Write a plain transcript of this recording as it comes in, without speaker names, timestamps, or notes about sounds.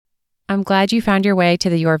I'm glad you found your way to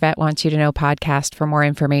the Your Vet Wants You to Know podcast for more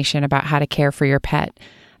information about how to care for your pet.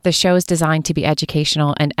 The show is designed to be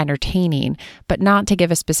educational and entertaining, but not to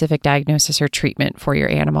give a specific diagnosis or treatment for your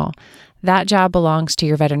animal. That job belongs to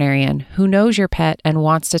your veterinarian, who knows your pet and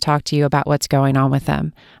wants to talk to you about what's going on with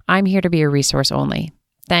them. I'm here to be a resource only.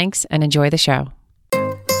 Thanks, and enjoy the show.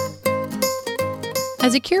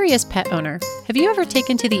 As a curious pet owner, have you ever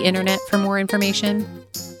taken to the internet for more information?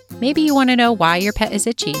 Maybe you want to know why your pet is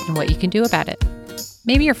itchy and what you can do about it.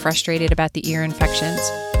 Maybe you're frustrated about the ear infections.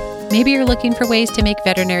 Maybe you're looking for ways to make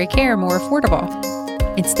veterinary care more affordable.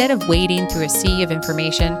 Instead of wading through a sea of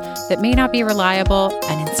information that may not be reliable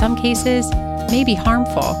and in some cases may be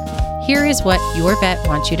harmful, here is what your vet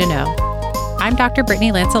wants you to know. I'm Dr.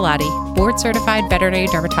 Brittany Lancelotti, board-certified veterinary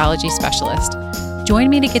dermatology specialist.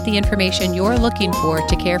 Join me to get the information you're looking for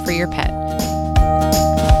to care for your pet.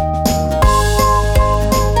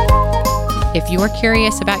 If you're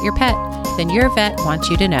curious about your pet, then your vet wants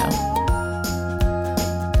you to know.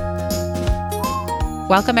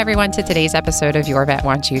 Welcome everyone to today's episode of Your Vet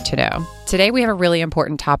Wants You to Know. Today we have a really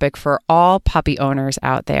important topic for all puppy owners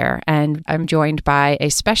out there, and I'm joined by a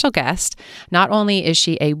special guest. Not only is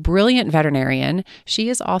she a brilliant veterinarian, she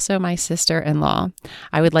is also my sister-in-law.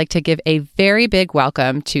 I would like to give a very big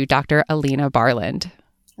welcome to Dr. Alina Barland.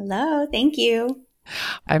 Hello, thank you.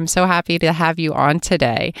 I'm so happy to have you on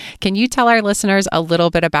today. Can you tell our listeners a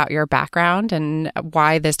little bit about your background and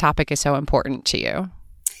why this topic is so important to you?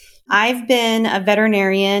 I've been a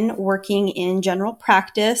veterinarian working in general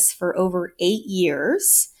practice for over 8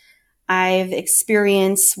 years. I've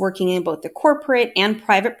experienced working in both the corporate and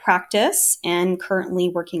private practice and currently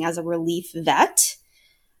working as a relief vet.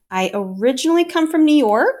 I originally come from New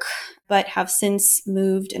York, but have since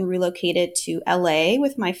moved and relocated to LA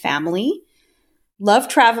with my family. Love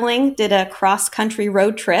traveling, did a cross-country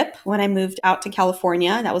road trip when I moved out to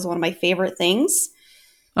California. That was one of my favorite things.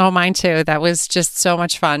 Oh, mine too. That was just so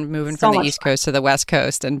much fun moving from the East Coast to the West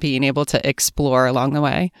Coast and being able to explore along the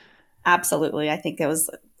way. Absolutely. I think it was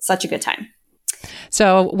such a good time.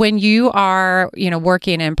 So when you are,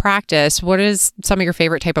 working in practice, what is some of your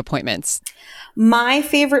favorite type appointments? My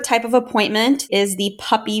favorite type of appointment is the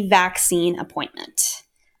puppy vaccine appointment.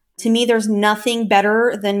 To me, there's nothing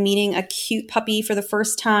better than meeting a cute puppy for the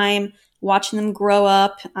first time, watching them grow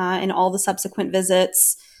up, and all the subsequent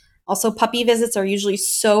visits. Also, puppy visits are usually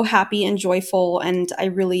so happy and joyful, and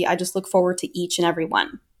I just look forward to each and every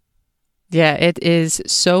one. Yeah, it is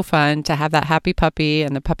so fun to have that happy puppy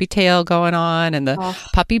and the puppy tail going on and the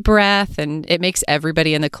puppy breath, and it makes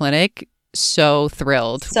everybody in the clinic so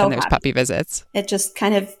thrilled when there's puppy visits. It just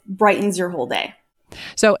kind of brightens your whole day.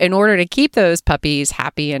 So in order to keep those puppies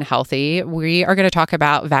happy and healthy, we are going to talk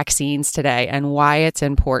about vaccines today and why it's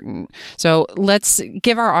important. So let's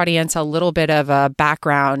give our audience a little bit of a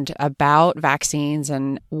background about vaccines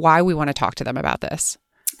and why we want to talk to them about this.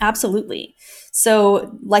 Absolutely.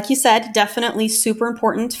 So like you said, definitely super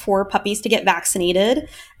important for puppies to get vaccinated,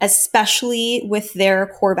 especially with their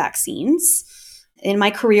core vaccines. In my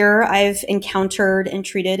career, I've encountered and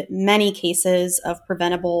treated many cases of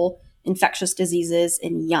preventable infectious diseases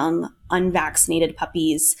in young, unvaccinated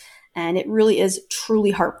puppies. And it really is truly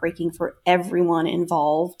heartbreaking for everyone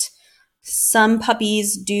involved. Some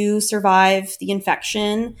puppies do survive the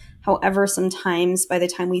infection. However, sometimes by the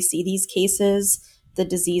time we see these cases, the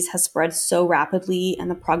disease has spread so rapidly and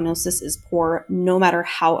the prognosis is poor, no matter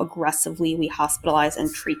how aggressively we hospitalize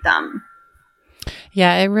and treat them.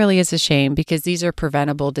 Yeah, it really is a shame because these are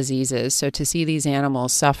preventable diseases. So to see these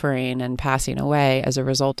animals suffering and passing away as a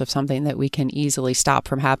result of something that we can easily stop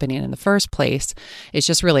from happening in the first place is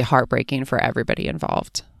just really heartbreaking for everybody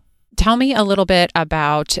involved. Tell me a little bit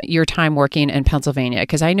about your time working in Pennsylvania,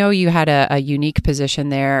 because I know you had a unique position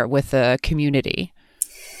there with the community.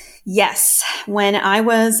 Yes. When I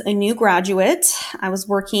was a new graduate, I was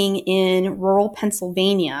working in rural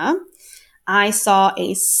Pennsylvania. I saw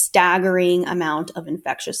a staggering amount of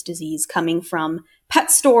infectious disease coming from pet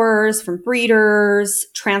stores, from breeders,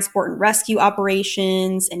 transport and rescue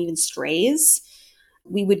operations, and even strays.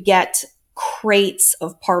 We would get crates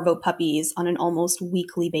of parvo puppies on an almost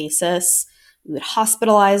weekly basis. We would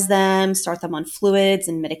hospitalize them, start them on fluids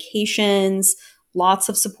and medications, lots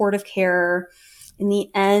of supportive care. In the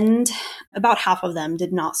end, about half of them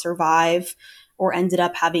did not survive or ended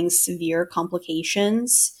up having severe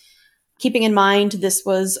complications. Keeping in mind, this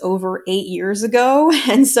was over 8 years ago,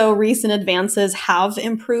 and so recent advances have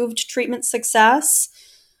improved treatment success.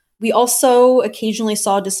 We also occasionally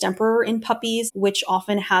saw distemper in puppies, which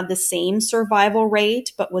often had the same survival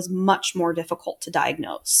rate, but was much more difficult to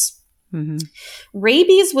diagnose. Hmm.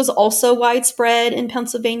 Rabies was also widespread in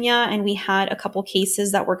Pennsylvania, and we had a couple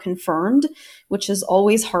cases that were confirmed, which is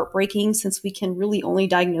always heartbreaking since we can really only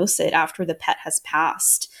diagnose it after the pet has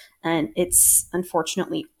passed. And it's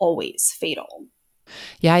unfortunately always fatal.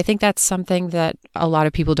 Yeah, I think that's something that a lot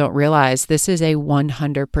of people don't realize. This is a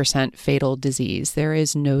 100% fatal disease. There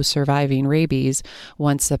is no surviving rabies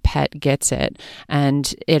once the pet gets it.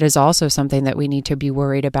 And it is also something that we need to be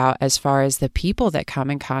worried about as far as the people that come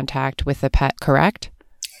in contact with the pet, correct?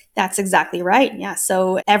 That's exactly right. Yeah.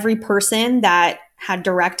 So every person that had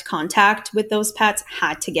direct contact with those pets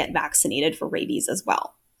had to get vaccinated for rabies as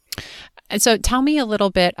well. And so tell me a little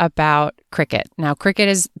bit about Cricket. Now, Cricket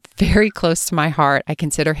is very close to my heart. I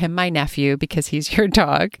consider him my nephew because he's your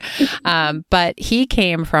dog. But he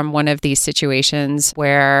came from one of these situations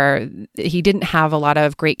where he didn't have a lot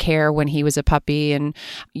of great care when he was a puppy, and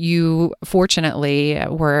you fortunately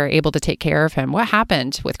were able to take care of him. What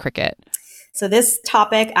happened with Cricket? So this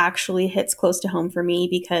topic actually hits close to home for me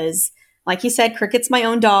because, like you said, Cricket's my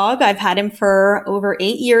own dog. I've had him for over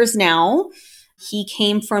 8 years now. He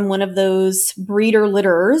came from one of those breeder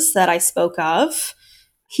litters that I spoke of.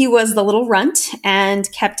 He was the little runt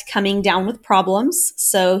and kept coming down with problems,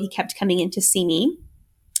 so he kept coming in to see me.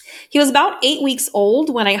 He was about 8 weeks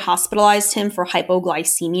old when I hospitalized him for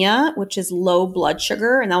hypoglycemia, which is low blood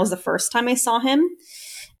sugar, and that was the first time I saw him.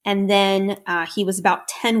 And then he was about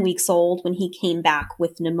 10 weeks old when he came back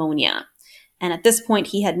with pneumonia. And at this point,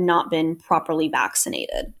 he had not been properly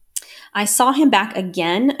vaccinated. I saw him back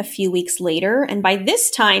again a few weeks later, and by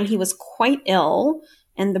this time he was quite ill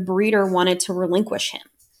and the breeder wanted to relinquish him.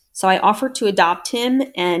 So I offered to adopt him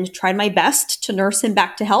and tried my best to nurse him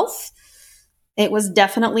back to health. It was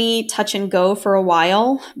definitely touch and go for a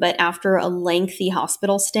while, but after a lengthy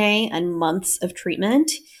hospital stay and months of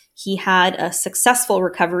treatment, he had a successful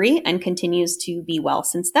recovery and continues to be well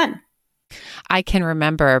since then. I can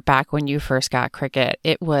remember back when you first got Cricket,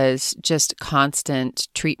 it was just constant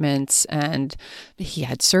treatments, and he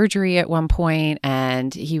had surgery at one point,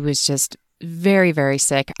 and he was just very, very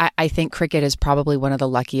sick. I think Cricket is probably one of the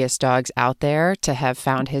luckiest dogs out there to have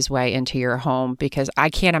found his way into your home, because I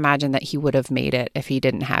can't imagine that he would have made it if he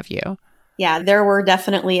didn't have you. Yeah, there were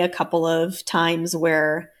definitely a couple of times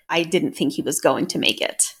where I didn't think he was going to make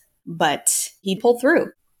it, but he pulled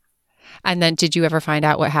through. And then did you ever find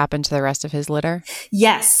out what happened to the rest of his litter?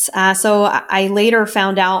 Yes. So I later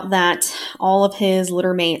found out that all of his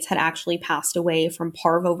litter mates had actually passed away from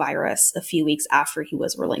parvovirus a few weeks after he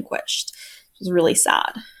was relinquished. It was really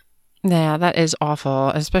sad. Yeah, that is awful,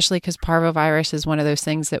 especially because parvovirus is one of those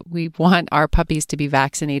things that we want our puppies to be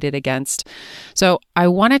vaccinated against. So I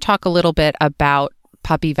want to talk a little bit about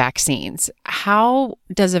puppy vaccines. How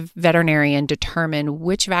does a veterinarian determine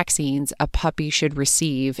which vaccines a puppy should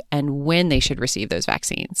receive and when they should receive those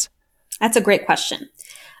vaccines? That's a great question.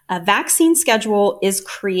 A vaccine schedule is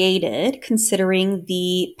created considering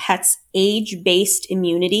the pet's age-based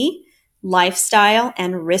immunity, lifestyle,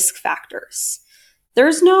 and risk factors.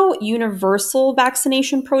 There's no universal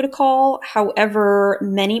vaccination protocol. However,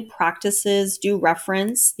 many practices do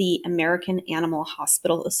reference the American Animal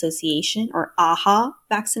Hospital Association, or AAHA,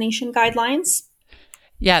 vaccination guidelines.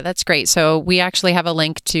 Yeah, that's great. So we actually have a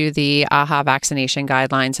link to the AAHA vaccination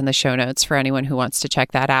guidelines in the show notes for anyone who wants to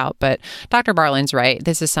check that out. But Dr. Barlin's right.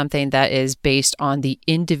 This is something that is based on the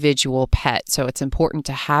individual pet. So it's important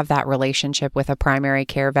to have that relationship with a primary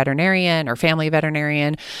care veterinarian or family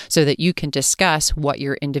veterinarian so that you can discuss what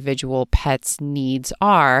your individual pet's needs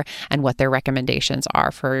are and what their recommendations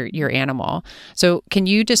are for your animal. So can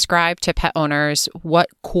you describe to pet owners what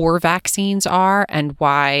core vaccines are and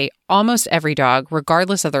why almost every dog,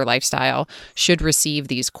 regardless of their lifestyle, should receive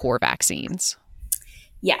these core vaccines?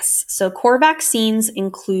 Yes. So core vaccines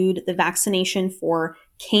include the vaccination for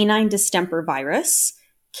canine distemper virus,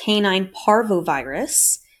 canine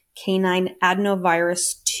parvovirus, canine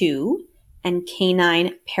adenovirus 2, and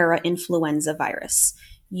canine parainfluenza virus.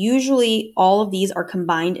 Usually all of these are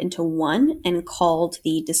combined into one and called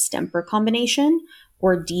the distemper combination,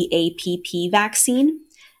 or DAPP vaccine.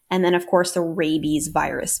 And then, of course, the rabies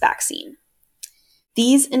virus vaccine.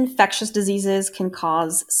 These infectious diseases can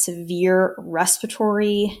cause severe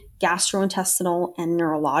respiratory, gastrointestinal, and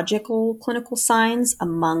neurological clinical signs,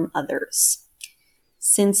 among others.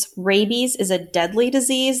 Since rabies is a deadly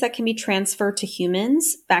disease that can be transferred to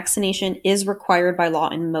humans, vaccination is required by law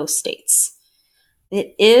in most states.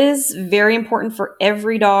 It is very important for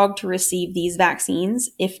every dog to receive these vaccines,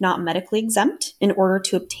 if not medically exempt, in order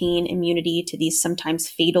to obtain immunity to these sometimes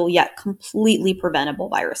fatal yet completely preventable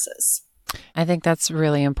viruses. I think that's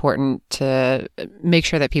really important to make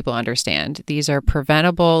sure that people understand. These are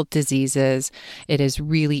preventable diseases. It is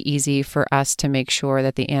really easy for us to make sure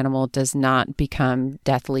that the animal does not become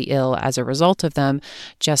deathly ill as a result of them,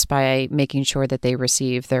 just by making sure that they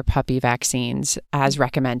receive their puppy vaccines as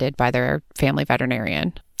recommended by their family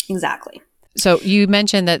veterinarian. Exactly. So you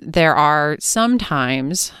mentioned that there are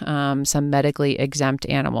sometimes some medically exempt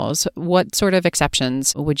animals. What sort of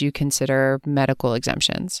exceptions would you consider medical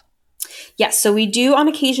exemptions? Yes, so we do on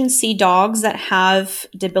occasion see dogs that have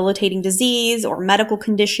debilitating disease or medical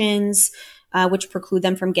conditions, which preclude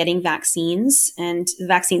them from getting vaccines. And the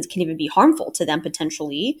vaccines can even be harmful to them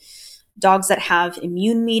potentially. Dogs that have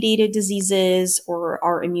immune-mediated diseases or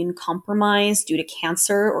are immune compromised due to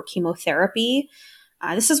cancer or chemotherapy.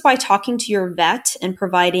 This is why talking to your vet and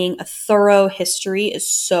providing a thorough history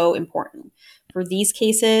is so important. For these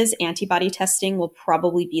cases, antibody testing will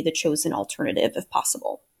probably be the chosen alternative if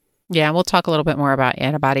possible. Yeah, we'll talk a little bit more about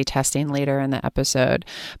antibody testing later in the episode,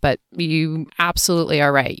 but you absolutely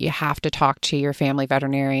are right. You have to talk to your family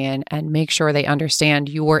veterinarian and make sure they understand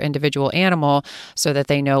your individual animal so that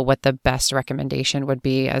they know what the best recommendation would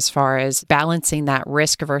be as far as balancing that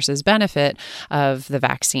risk versus benefit of the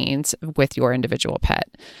vaccines with your individual pet.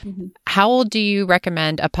 Mm-hmm. How old do you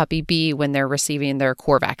recommend a puppy be when they're receiving their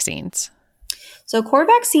core vaccines? So core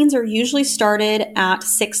vaccines are usually started at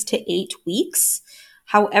 6 to 8 weeks.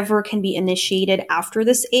 However, can be initiated after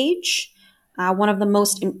this age. One of the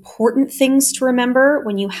most important things to remember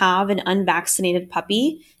when you have an unvaccinated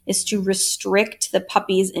puppy is to restrict the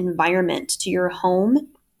puppy's environment to your home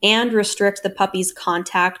and restrict the puppy's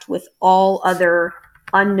contact with all other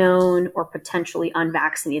unknown or potentially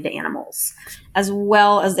unvaccinated animals, as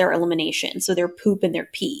well as their elimination, so their poop and their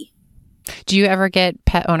pee. Do you ever get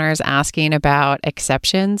pet owners asking about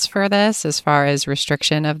exceptions for this as far as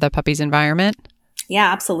restriction of the puppy's environment? Yeah,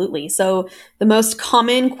 absolutely. So the most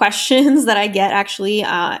common questions that I get actually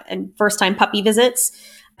in first-time puppy visits,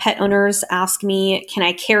 pet owners ask me, can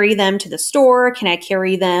I carry them to the store? Can I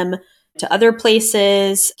carry them to other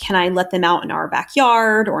places? Can I let them out in our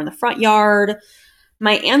backyard or in the front yard?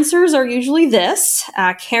 My answers are usually this.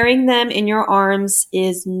 Carrying them in your arms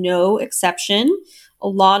is no exception. A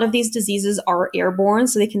lot of these diseases are airborne,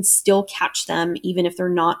 so they can still catch them even if they're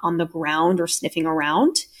not on the ground or sniffing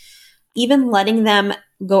around. Even letting them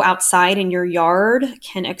go outside in your yard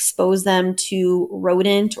can expose them to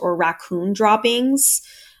rodent or raccoon droppings,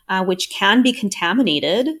 which can be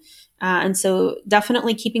contaminated. And so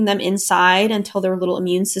definitely keeping them inside until their little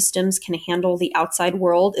immune systems can handle the outside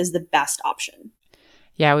world is the best option.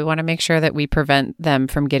 Yeah, we want to make sure that we prevent them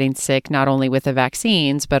from getting sick, not only with the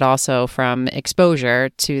vaccines, but also from exposure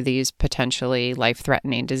to these potentially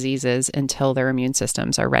life-threatening diseases until their immune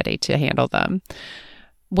systems are ready to handle them.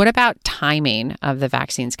 What about timing of the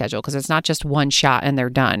vaccine schedule? Because it's not just one shot and they're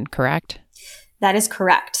done, correct? That is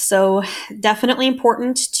correct. So definitely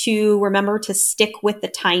important to remember to stick with the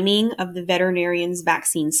timing of the veterinarian's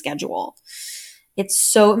vaccine schedule. It's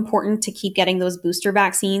so important to keep getting those booster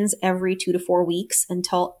vaccines every 2 to 4 weeks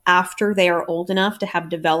until after they are old enough to have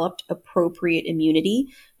developed appropriate immunity,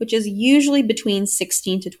 which is usually between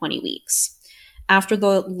 16 to 20 weeks. After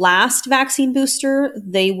the last vaccine booster,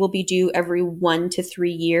 they will be due every 1 to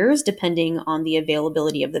 3 years, depending on the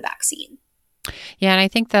availability of the vaccine. Yeah, and I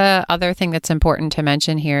think the other thing that's important to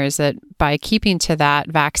mention here is that by keeping to that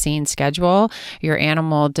vaccine schedule, your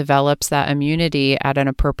animal develops that immunity at an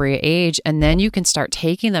appropriate age, and then you can start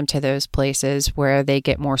taking them to those places where they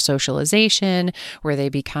get more socialization, where they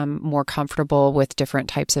become more comfortable with different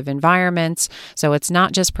types of environments. So it's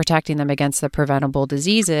not just protecting them against the preventable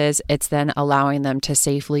diseases, it's then allowing them to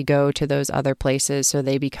safely go to those other places so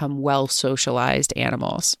they become well-socialized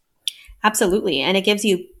animals. Absolutely. And it gives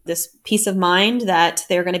you this peace of mind that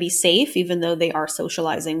they're going to be safe, even though they are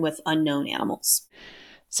socializing with unknown animals.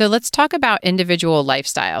 So let's talk about individual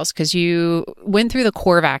lifestyles, because you went through the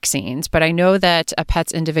core vaccines, but I know that a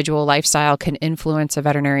pet's individual lifestyle can influence a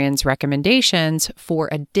veterinarian's recommendations for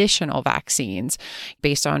additional vaccines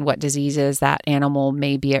based on what diseases that animal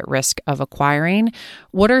may be at risk of acquiring.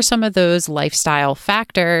 What are some of those lifestyle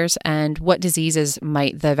factors, and what diseases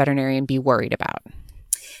might the veterinarian be worried about?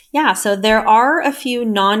 Yeah, so there are a few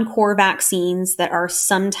non-core vaccines that are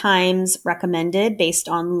sometimes recommended based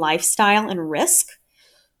on lifestyle and risk.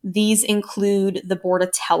 These include the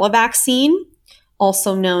Bordetella vaccine,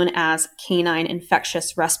 also known as canine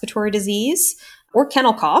infectious respiratory disease, or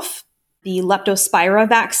kennel cough, the Leptospira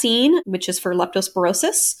vaccine, which is for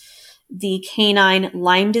leptospirosis, the canine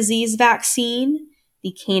Lyme disease vaccine,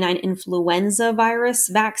 the canine influenza virus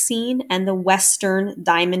vaccine, and the Western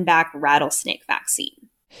diamondback rattlesnake vaccine.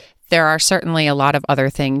 There are certainly a lot of other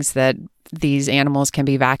things that these animals can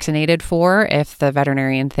be vaccinated for if the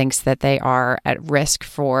veterinarian thinks that they are at risk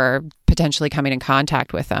for potentially coming in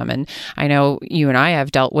contact with them. And I know you and I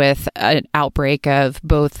have dealt with an outbreak of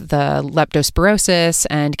both the leptospirosis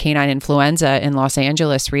and canine influenza in Los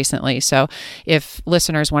Angeles recently. So if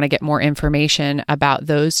listeners want to get more information about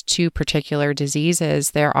those two particular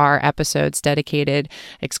diseases, there are episodes dedicated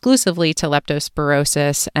exclusively to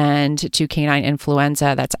leptospirosis and to canine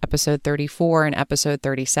influenza. That's episode 34 and episode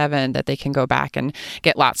 37 that they can go back and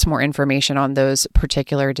get lots more information on those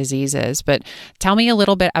particular diseases. But tell me a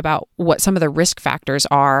little bit about what some of the risk factors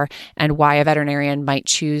are and why a veterinarian might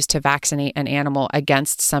choose to vaccinate an animal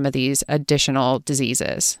against some of these additional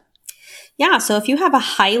diseases. Yeah, so if you have a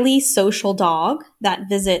highly social dog that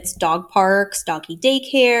visits dog parks, doggy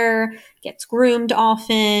daycare, gets groomed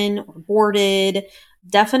often or boarded,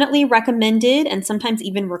 definitely recommended and sometimes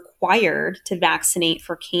even required to vaccinate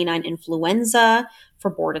for canine influenza, for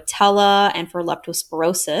Bordetella, and for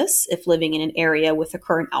leptospirosis if living in an area with a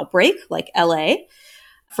current outbreak like LA.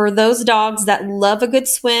 For those dogs that love a good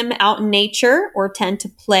swim out in nature or tend to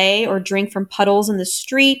play or drink from puddles in the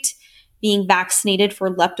street, being vaccinated for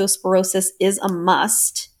leptospirosis is a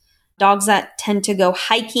must. Dogs that tend to go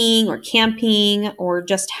hiking or camping or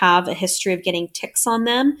just have a history of getting ticks on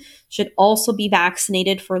them should also be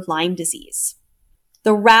vaccinated for Lyme disease.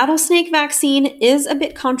 The rattlesnake vaccine is a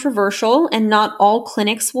bit controversial, and not all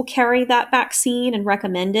clinics will carry that vaccine and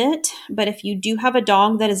recommend it. But if you do have a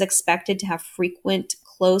dog that is expected to have frequent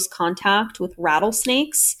close contact with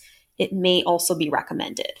rattlesnakes, it may also be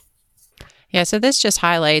recommended. Yeah, so this just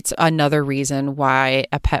highlights another reason why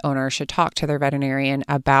a pet owner should talk to their veterinarian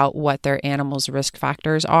about what their animal's risk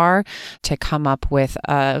factors are to come up with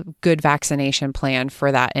a good vaccination plan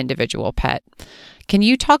for that individual pet. Can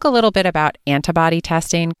you talk a little bit about antibody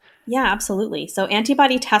testing? Yeah, absolutely. So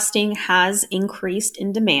antibody testing has increased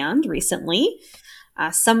in demand recently.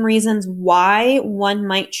 Some reasons why one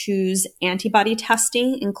might choose antibody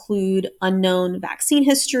testing include unknown vaccine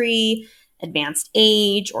history, advanced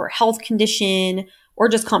age or health condition, or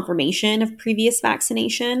just confirmation of previous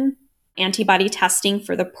vaccination. Antibody testing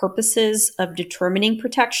for the purposes of determining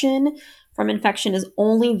protection from infection is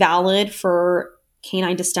only valid for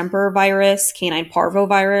canine distemper virus, canine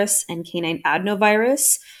parvovirus, and canine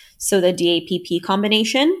adenovirus, so the DAPP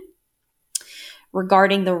combination.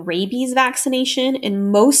 Regarding the rabies vaccination,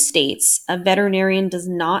 in most states, a veterinarian does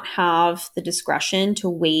not have the discretion to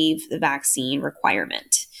waive the vaccine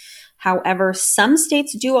requirement. However, some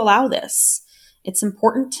states do allow this. It's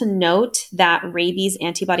important to note that rabies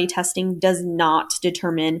antibody testing does not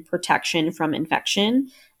determine protection from infection,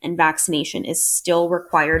 and vaccination is still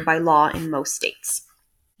required by law in most states.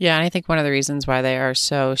 Yeah, and I think one of the reasons why they are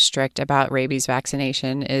so strict about rabies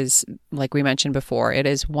vaccination is, like we mentioned before, it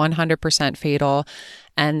is 100% fatal,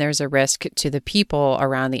 and there's a risk to the people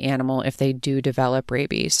around the animal if they do develop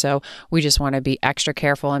rabies. So we just want to be extra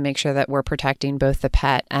careful and make sure that we're protecting both the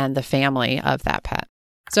pet and the family of that pet.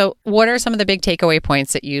 So what are some of the big takeaway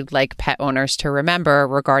points that you'd like pet owners to remember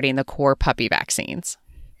regarding the core puppy vaccines?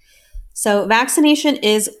 So vaccination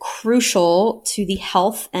is crucial to the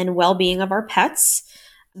health and well-being of our pets.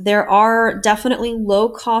 There are definitely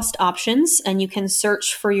low-cost options, and you can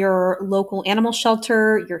search for your local animal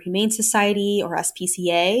shelter, your Humane Society, or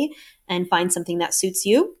SPCA and find something that suits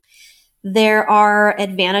you. There are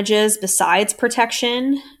advantages besides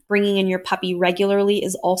protection. Bringing in your puppy regularly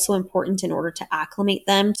is also important in order to acclimate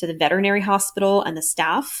them to the veterinary hospital and the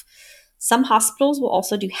staff. Some hospitals will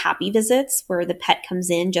also do happy visits where the pet comes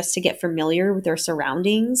in just to get familiar with their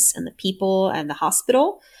surroundings and the people and the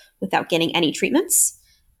hospital without getting any treatments.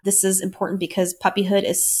 This is important because puppyhood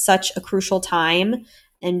is such a crucial time,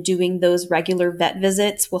 and doing those regular vet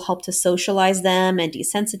visits will help to socialize them and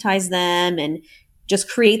desensitize them and just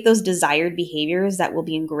create those desired behaviors that will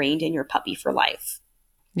be ingrained in your puppy for life.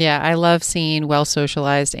 Yeah, I love seeing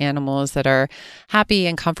well-socialized animals that are happy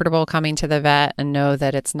and comfortable coming to the vet and know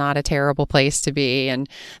that it's not a terrible place to be, and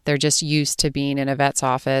they're just used to being in a vet's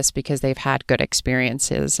office because they've had good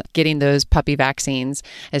experiences. Getting those puppy vaccines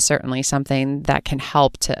is certainly something that can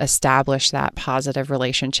help to establish that positive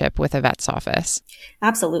relationship with a vet's office.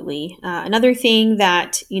 Absolutely. Another thing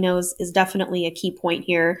that, is definitely a key point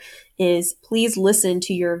here is please listen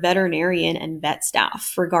to your veterinarian and vet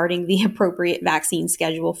staff regarding the appropriate vaccine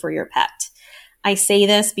schedule for your pet. I say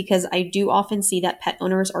this because I do often see that pet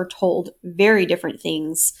owners are told very different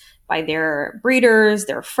things by their breeders,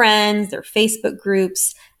 their friends, their Facebook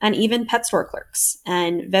groups, and even pet store clerks.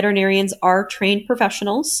 And veterinarians are trained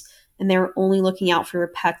professionals, and they're only looking out for your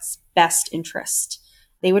pet's best interest.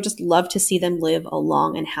 They would just love to see them live a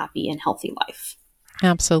long and happy and healthy life.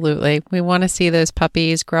 Absolutely. We want to see those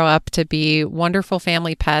puppies grow up to be wonderful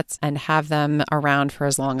family pets and have them around for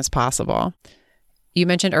as long as possible. You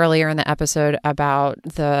mentioned earlier in the episode about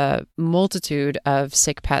the multitude of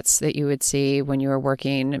sick pets that you would see when you were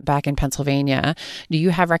working back in Pennsylvania. Do you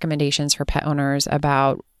have recommendations for pet owners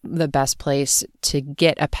about the best place to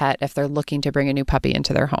get a pet if they're looking to bring a new puppy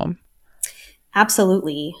into their home?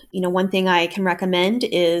 Absolutely. One thing I can recommend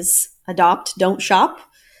is adopt, don't shop.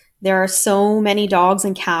 There are so many dogs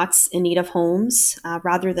and cats in need of homes.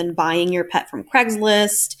 Rather than buying your pet from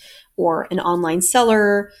Craigslist or an online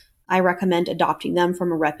seller, I recommend adopting them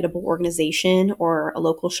from a reputable organization or a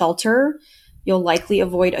local shelter. You'll likely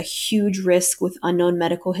avoid a huge risk with unknown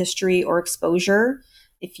medical history or exposure.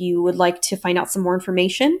 If you would like to find out some more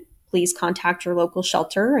information, please contact your local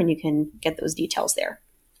shelter and you can get those details there.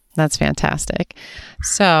 That's fantastic.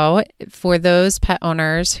 So for those pet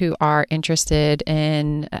owners who are interested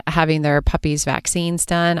in having their puppies' vaccines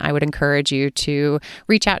done, I would encourage you to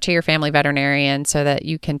reach out to your family veterinarian so that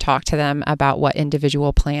you can talk to them about what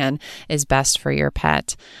individual plan is best for your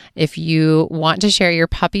pet. If you want to share your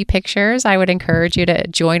puppy pictures, I would encourage you to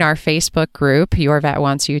join our Facebook group, Your Vet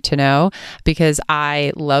Wants You to Know, because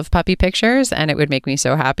I love puppy pictures and it would make me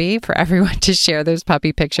so happy for everyone to share those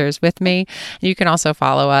puppy pictures with me. You can also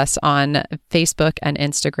follow us on Facebook and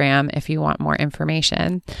Instagram if you want more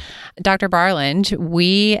information. Dr. Barland,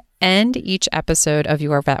 we end each episode of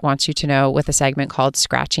Your Vet Wants You to Know with a segment called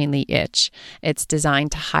Scratching the Itch. It's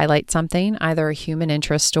designed to highlight something, either a human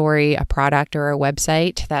interest story, a product, or a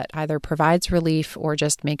website that either provides relief or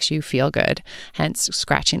just makes you feel good, hence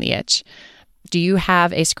Scratching the Itch. Do you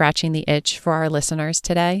have a Scratching the Itch for our listeners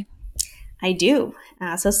today? I do.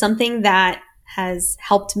 So something that has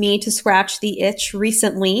helped me to scratch the itch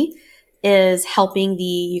recently is helping the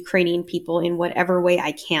Ukrainian people in whatever way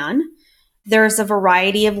I can. There's a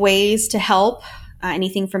variety of ways to help,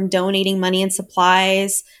 anything from donating money and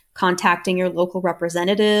supplies, contacting your local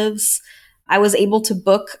representatives. I was able to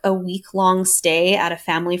book a week-long stay at a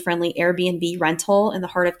family-friendly Airbnb rental in the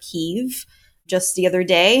heart of Kyiv just the other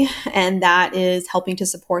day, and that is helping to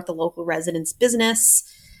support the local residents' business.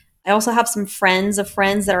 I also have some friends of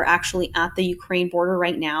friends that are actually at the Ukraine border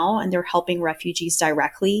right now, and they're helping refugees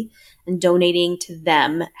directly, and donating to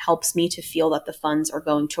them helps me to feel that the funds are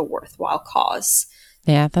going to a worthwhile cause.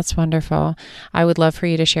 Yeah, that's wonderful. I would love for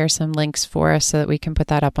you to share some links for us so that we can put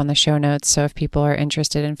that up on the show notes. So if people are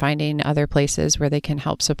interested in finding other places where they can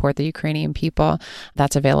help support the Ukrainian people,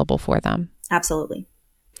 that's available for them. Absolutely.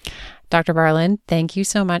 Dr. Barland, thank you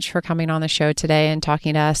so much for coming on the show today and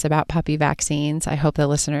talking to us about puppy vaccines. I hope the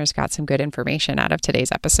listeners got some good information out of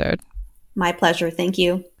today's episode. My pleasure. Thank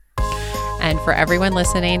you. And for everyone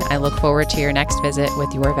listening, I look forward to your next visit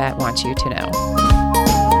with Your Vet Wants You to Know.